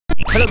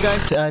Hello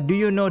guys, do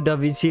you know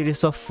Davinci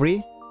Resolve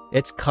Free?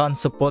 It can't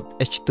support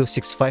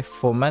H.265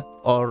 format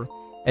or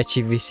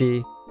Hevc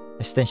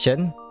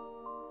extension.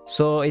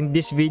 So in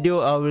this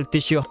video, I will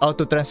teach you how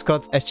to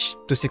transcode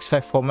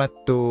H.265 format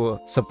to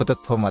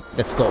supported format.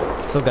 Let's go.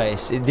 So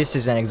guys, this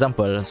is an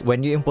example.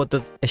 When you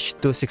imported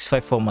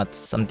H.265 format,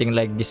 something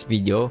like this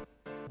video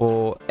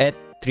for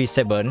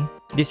 837,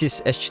 this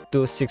is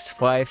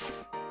H.265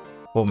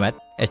 format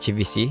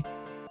Hevc.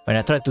 When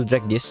I try to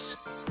drag this,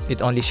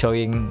 it only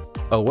showing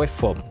a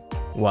waveform.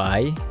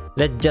 Why?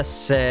 Let's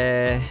just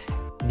say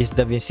this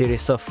Davinci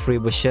Resolve Free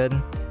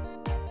version,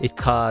 it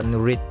can't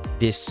read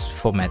this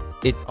format.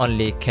 It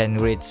only can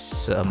read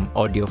some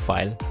audio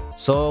file.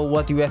 So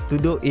what you have to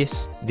do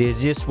is,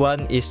 this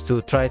one is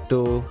to try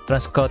to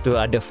transcode to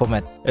other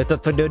format.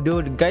 Without further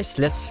ado guys,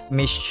 let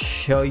me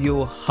show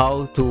you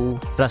how to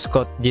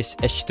transcode this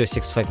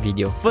H.265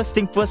 video. First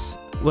thing first,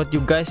 what you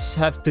guys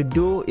have to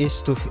do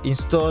is to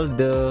install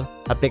the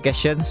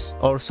applications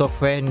or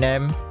software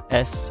named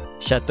as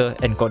Shutter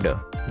Encoder.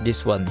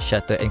 This one,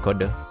 Shutter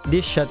Encoder.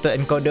 This Shutter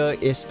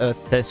Encoder is a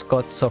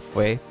transcode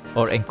software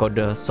or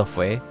encoder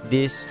software.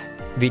 This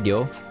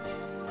video,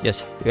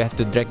 just you have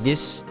to drag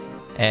this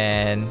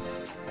and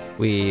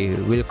we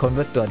will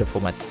convert to other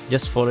format.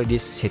 Just follow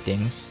these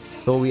settings.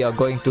 So we are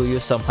going to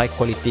use some high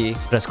quality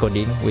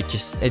transcoding, which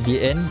is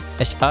ADN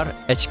HR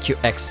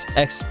HQX.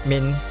 X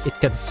mean it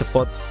can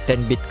support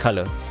 10-bit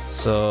color.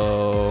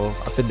 So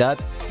after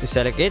that, you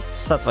select it,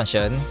 start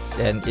function,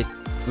 then it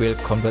will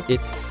convert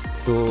it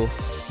to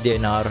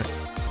DNR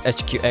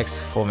HQX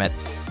format.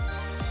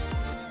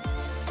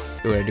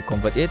 You already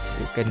convert it.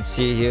 You can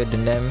see here the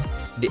name,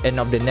 the end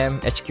of the name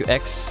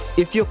HQX.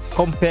 If you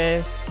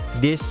compare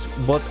this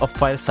both of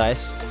file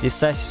size, this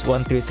size is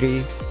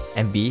 133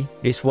 MB,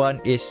 this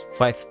one is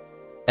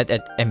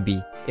 588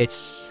 MB.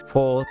 It's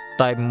 4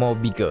 times more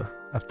bigger.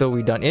 After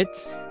we done it,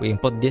 we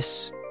import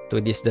this to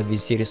this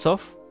Davinci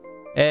Resolve,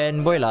 and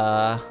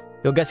voila,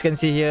 you guys can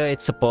see here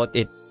it support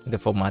it, the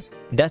format.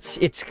 That's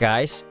it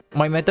guys.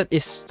 My method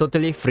is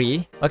totally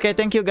free. Okay,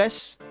 thank you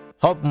guys.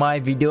 Hope my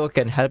video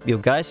can help you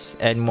guys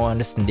and more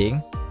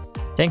understanding.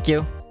 Thank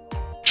you.